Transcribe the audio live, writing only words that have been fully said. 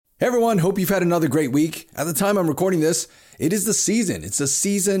Hey everyone, hope you've had another great week. At the time I'm recording this, it is the season. It's a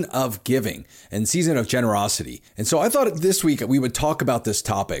season of giving and season of generosity. And so I thought this week we would talk about this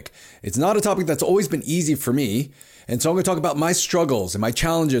topic. It's not a topic that's always been easy for me. And so I'm going to talk about my struggles and my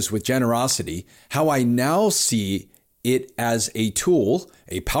challenges with generosity, how I now see it as a tool,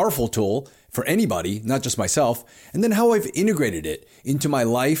 a powerful tool for anybody, not just myself, and then how I've integrated it into my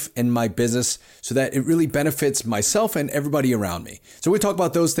life and my business so that it really benefits myself and everybody around me. So we talk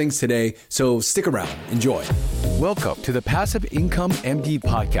about those things today, so stick around. Enjoy. Welcome to the Passive Income MD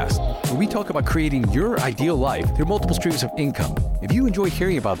podcast, where we talk about creating your ideal life through multiple streams of income. If you enjoy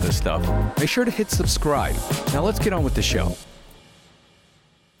hearing about this stuff, make sure to hit subscribe. Now let's get on with the show.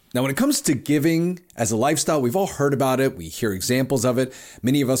 Now, when it comes to giving as a lifestyle, we've all heard about it. We hear examples of it.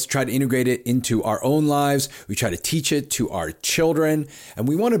 Many of us try to integrate it into our own lives. We try to teach it to our children, and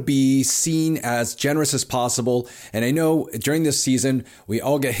we want to be seen as generous as possible. And I know during this season, we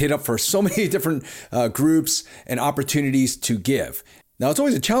all get hit up for so many different groups and opportunities to give. Now, it's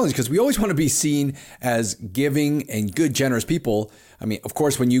always a challenge because we always want to be seen as giving and good, generous people. I mean, of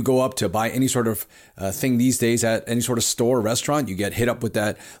course, when you go up to buy any sort of thing these days at any sort of store or restaurant, you get hit up with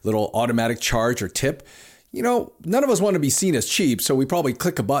that little automatic charge or tip. You know, none of us want to be seen as cheap, so we probably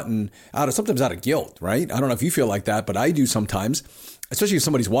click a button sometimes out of guilt, right? I don't know if you feel like that, but I do sometimes, especially if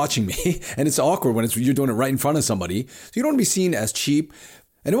somebody's watching me, and it's awkward when you're doing it right in front of somebody. So you don't want to be seen as cheap.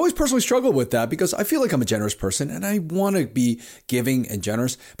 And I always personally struggle with that because I feel like I'm a generous person and I want to be giving and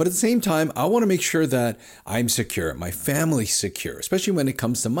generous. But at the same time, I want to make sure that I'm secure, my family's secure, especially when it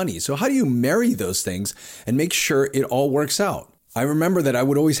comes to money. So how do you marry those things and make sure it all works out? I remember that I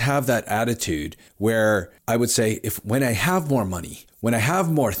would always have that attitude where I would say, when I have more money, when I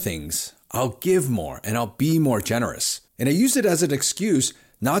have more things, I'll give more and I'll be more generous. And I use it as an excuse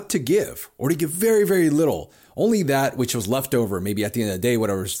not to give or to give very, very little. Only that which was left over, maybe at the end of the day,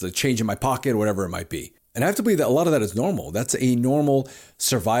 whatever's the change in my pocket, whatever it might be. And I have to believe that a lot of that is normal. That's a normal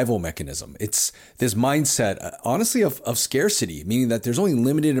survival mechanism. It's this mindset, honestly, of scarcity, meaning that there's only a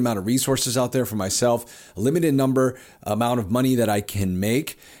limited amount of resources out there for myself, a limited amount of money that I can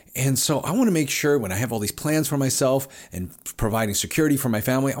make. And so I want to make sure when I have all these plans for myself and providing security for my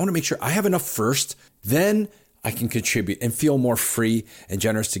family, I want to make sure I have enough first, then I can contribute and feel more free and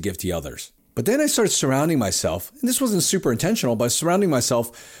generous to give to others. But then I started surrounding myself, and this wasn't super intentional, but surrounding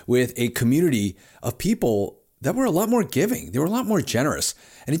myself with a community of people that were a lot more giving. They were a lot more generous.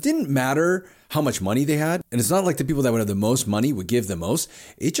 And it didn't matter how much money they had. And it's not like the people that would have the most money would give the most.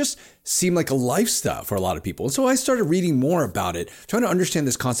 It just seemed like a lifestyle for a lot of people. And so I started reading more about it, trying to understand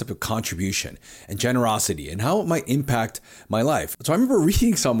this concept of contribution and generosity and how it might impact my life. So I remember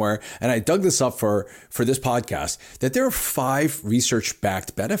reading somewhere, and I dug this up for this podcast, that there are 5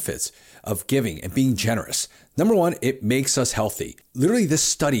 research-backed benefits of giving and being generous. Number 1, it makes us healthy. Literally, this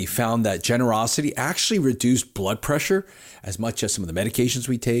study found that generosity actually reduced blood pressure as much as some of the medications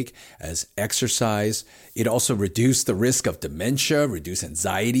we take, as exercise. It also reduced the risk of dementia, reduced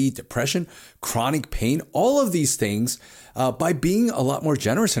anxiety, depression, chronic pain, all of these things by being a lot more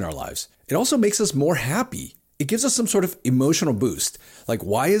generous in our lives. It also makes us more happy. It gives us some sort of emotional boost. Like,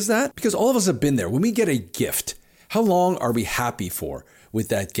 why is that? Because all of us have been there. When we get a gift, how long are we happy for with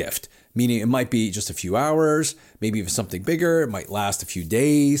that gift? Meaning it might be just a few hours, maybe if it's something bigger, it might last a few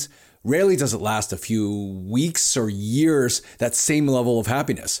days. Rarely does it last a few weeks or years, that same level of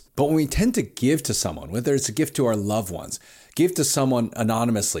happiness. But when we tend to give to someone, whether it's a gift to our loved ones, give to someone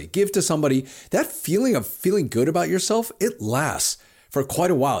anonymously, give to somebody, that feeling of feeling good about yourself, it lasts for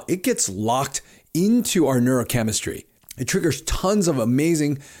quite a while. It gets locked into our neurochemistry. It triggers tons of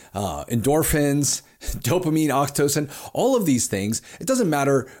amazing endorphins, dopamine, oxytocin, all of these things. It doesn't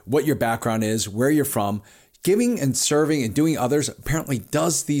matter what your background is, where you're from. Giving and serving and doing others apparently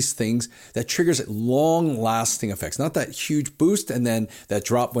does these things that triggers long-lasting effects. Not that huge boost and then that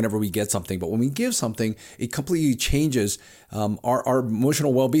drop whenever we get something. But when we give something, it completely changes our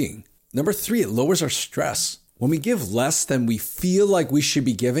emotional well-being. Number 3, it lowers our stress. When we give less than we feel like we should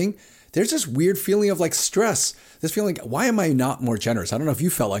be giving, there's this weird feeling of like stress, this feeling, why am I not more generous? I don't know if you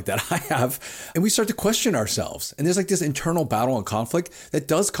felt like that. I have. And we start to question ourselves. And there's like this internal battle and conflict that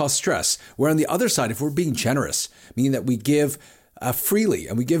does cause stress. Where on the other side, if we're being generous, meaning that we give freely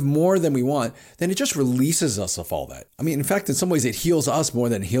and we give more than we want, then it just releases us of all that. I mean, in fact, in some ways, it heals us more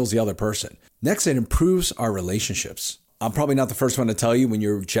than it heals the other person. Next, it improves our relationships. I'm probably not the first one to tell you when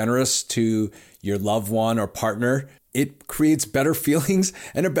you're generous to your loved one or partner, it creates better feelings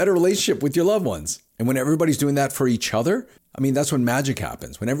and a better relationship with your loved ones. And when everybody's doing that for each other, I mean, that's when magic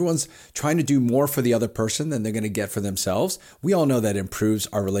happens. When everyone's trying to do more for the other person than they're going to get for themselves, we all know that improves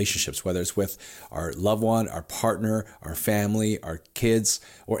our relationships, whether it's with our loved one, our partner, our family, our kids,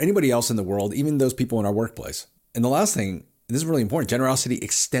 or anybody else in the world, even those people in our workplace. And the last thing, this is really important, generosity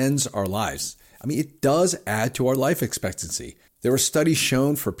extends our lives. I mean, it does add to our life expectancy. There were studies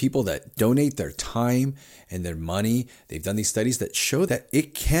shown for people that donate their time and their money. They've done these studies that show that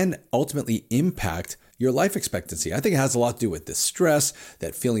it can ultimately impact your life expectancy. I think it has a lot to do with the stress,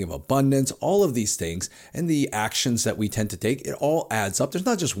 that feeling of abundance, all of these things, and the actions that we tend to take. It all adds up. There's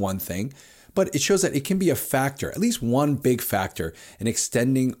not just one thing, but it shows that it can be a factor, at least one big factor in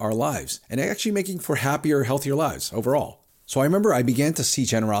extending our lives and actually making for happier, healthier lives overall. So I remember I began to see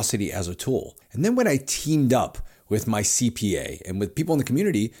generosity as a tool. And then when I teamed up with my CPA and with people in the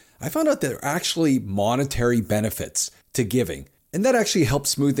community, I found out there are actually monetary benefits to giving. And that actually helped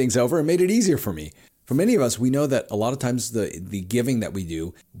smooth things over and made it easier for me. For many of us, we know that a lot of times the giving that we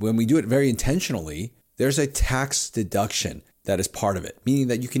do, when we do it very intentionally, there's a tax deduction that is part of it, meaning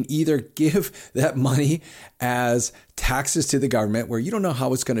that you can either give that money as taxes to the government where you don't know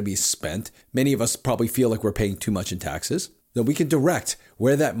how it's going to be spent. Many of us probably feel like we're paying too much in taxes. Then we can direct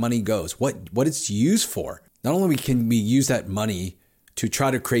where that money goes, what it's used for. Not only can we use that money to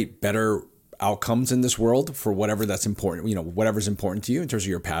try to create better outcomes in this world for whatever that's important, whatever's important to you in terms of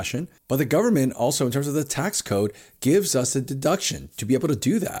your passion, but the government also, in terms of the tax code, gives us a deduction to be able to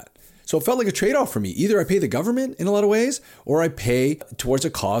do that. So it felt like a trade-off for me. Either I pay the government in a lot of ways, or I pay towards a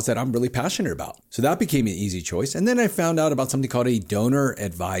cause that I'm really passionate about. So that became an easy choice. And then I found out about something called a donor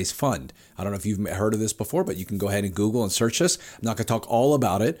advised fund. I don't know if you've heard of this before, but you can go ahead and Google and search this. I'm not going to talk all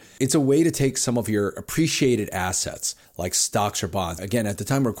about it. It's a way to take some of your appreciated assets, like stocks or bonds. Again, at the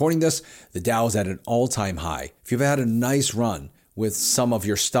time we're recording this, the Dow is at an all-time high. If you've had a nice run with some of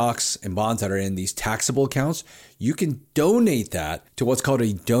your stocks and bonds that are in these taxable accounts, you can donate that to what's called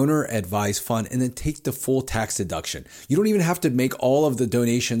a donor advised fund and then take the full tax deduction. You don't even have to make all of the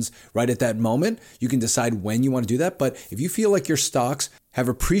donations right at that moment. You can decide when you want to do that. But if you feel like your stocks have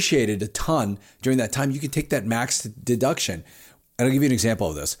appreciated a ton during that time, you can take that max deduction. And I'll give you an example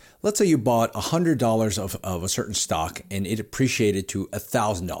of this. Let's say you bought $100 of a certain stock and it appreciated to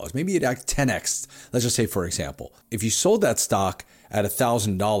 $1,000. Maybe it 10x. Let's just say, for example, if you sold that stock at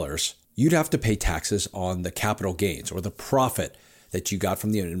 $1,000, you'd have to pay taxes on the capital gains or the profit that you got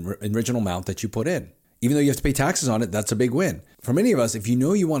from the original amount that you put in. Even though you have to pay taxes on it, that's a big win. For many of us, if you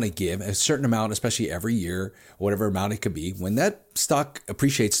know you want to give a certain amount, especially every year, or whatever amount it could be, when that stock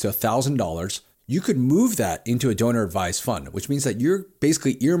appreciates to $1,000, you could move that into a donor advised fund, which means that you're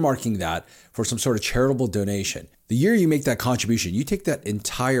basically earmarking that for some sort of charitable donation. The year you make that contribution, you take that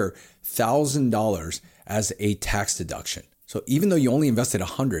entire $1,000 as a tax deduction. So even though you only invested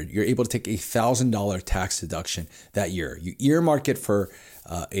 $100, you're able to take a $1,000 tax deduction that year. You earmark it for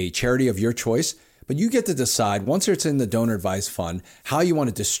a charity of your choice, but you get to decide, once it's in the donor advised fund, how you want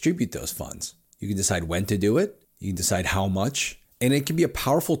to distribute those funds. You can decide when to do it. You can decide how much. And it can be a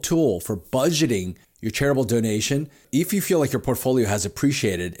powerful tool for budgeting your charitable donation. If you feel like your portfolio has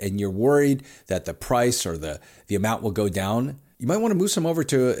appreciated and you're worried that the price or the amount will go down, you might want to move some over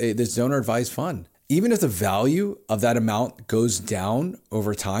to this donor advised fund. Even if the value of that amount goes down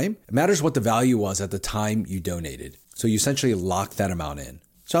over time, it matters what the value was at the time you donated. So you essentially lock that amount in.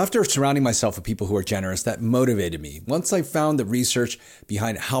 So after surrounding myself with people who are generous, that motivated me. Once I found the research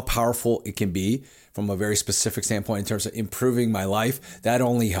behind how powerful it can be from a very specific standpoint in terms of improving my life, that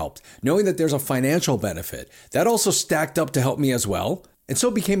only helped. Knowing that there's a financial benefit, that also stacked up to help me as well. And so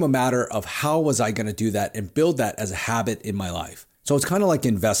it became a matter of how was I going to do that and build that as a habit in my life. So it's kind of like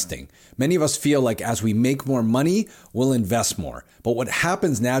investing. Many of us feel like as we make more money, we'll invest more. But what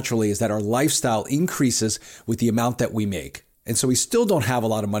happens naturally is that our lifestyle increases with the amount that we make. And so we still don't have a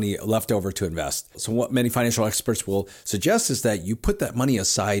lot of money left over to invest. So what many financial experts will suggest is that you put that money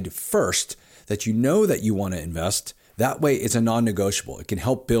aside first, that you know that you want to invest. That way it's a non-negotiable. It can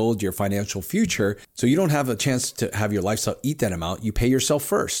help build your financial future. So you don't have a chance to have your lifestyle eat that amount. You pay yourself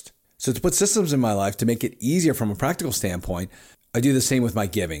first. So to put systems in my life to make it easier from a practical standpoint, I do the same with my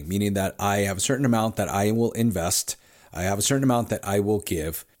giving, meaning that I have a certain amount that I will invest. I have a certain amount that I will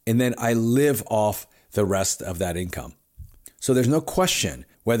give, and then I live off the rest of that income. So there's no question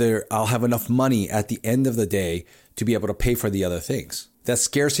whether I'll have enough money at the end of the day to be able to pay for the other things. That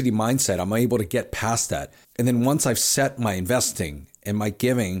scarcity mindset, I'm able to get past that. And then once I've set my investing and my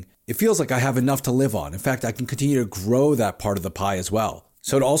giving, it feels like I have enough to live on. In fact, I can continue to grow that part of the pie as well.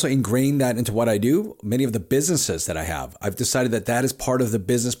 So to also ingrain that into what I do, many of the businesses that I have, I've decided that that is part of the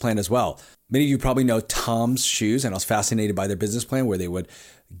business plan as well. Many of you probably know Tom's Shoes, and I was fascinated by their business plan where they would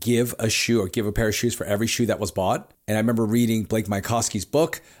give a shoe or give a pair of shoes for every shoe that was bought. And I remember reading Blake Mycosky's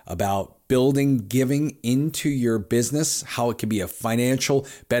book about building giving into your business, how it can be a financial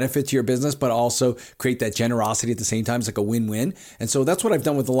benefit to your business, but also create that generosity at the same time. It's like a win-win. And so that's what I've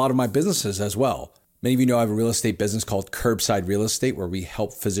done with a lot of my businesses as well. Many of you know I have a real estate business called Curbside Real Estate, where we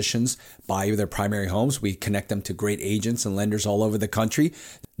help physicians buy their primary homes. We connect them to great agents and lenders all over the country.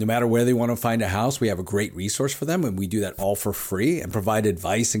 No matter where they want to find a house, we have a great resource for them, and we do that all for free and provide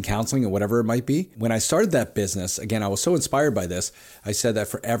advice and counseling and whatever it might be. When I started that business, again, I was so inspired by this. I said that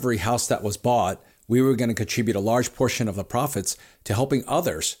for every house that was bought, we were going to contribute a large portion of the profits to helping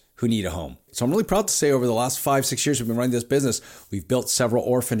others who need a home. So I'm really proud to say over the last 5-6 years we've been running this business, we've built several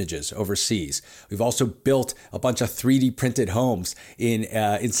orphanages overseas. We've also built a bunch of 3D printed homes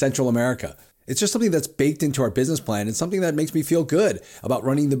in Central America. It's just something that's baked into our business plan and something that makes me feel good about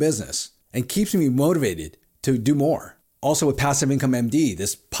running the business and keeps me motivated to do more. Also with Passive Income MD,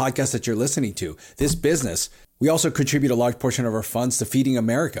 this podcast that you're listening to, this business, we also contribute a large portion of our funds to Feeding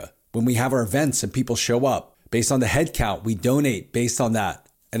America. When we have our events and people show up, based on the head count, we donate based on that.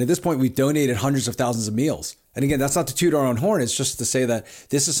 And at this point, we've donated hundreds of thousands of meals. And again, that's not to toot our own horn. It's just to say that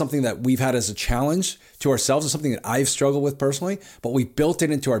this is something that we've had as a challenge to ourselves. It's something that I've struggled with personally, but we built it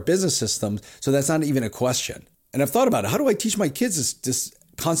into our business systems. So that's not even a question. And I've thought about it. How do I teach my kids this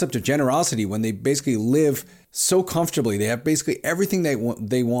concept of generosity when they basically live so comfortably? They have basically everything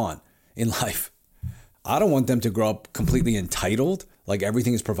they want in life. I don't want them to grow up completely entitled, like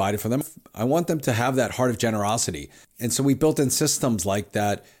everything is provided for them. I want them to have that heart of generosity. And so we built in systems like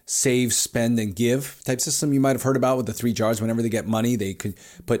that save, spend, and give type system you might have heard about with the 3 jars. Whenever they get money, they could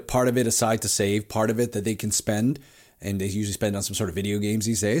put part of it aside to save, part of it that they can spend. And they usually spend on some sort of video games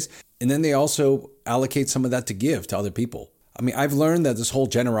these days. And then they also allocate some of that to give to other people. I mean, I've learned that this whole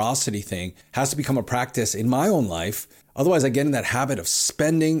generosity thing has to become a practice in my own life. Otherwise, I get in that habit of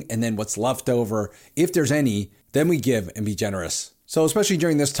spending, and then what's left over, if there's any, then we give and be generous. So especially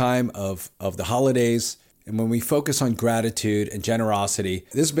during this time of the holidays, and when we focus on gratitude and generosity,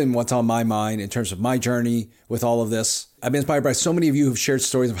 this has been what's on my mind in terms of my journey with all of this. I've been inspired by so many of you who've shared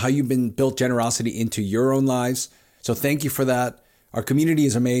stories of how you've been built generosity into your own lives. So thank you for that. Our community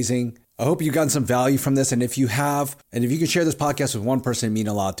is amazing. I hope you've gotten some value from this. And if you have, and if you can share this podcast with one person, it'd mean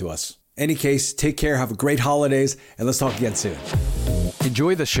a lot to us. Any case, take care, have a great holidays, and let's talk again soon.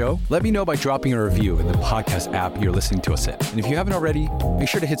 Enjoy the show? Let me know by dropping a review in the podcast app you're listening to us in. And if you haven't already, make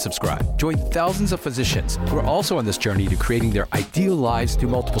sure to hit subscribe. Join thousands of physicians who are also on this journey to creating their ideal lives through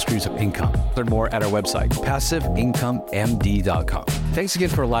multiple streams of income. Learn more at our website, passiveincomemd.com. Thanks again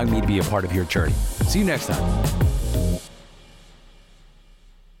for allowing me to be a part of your journey. See you next time.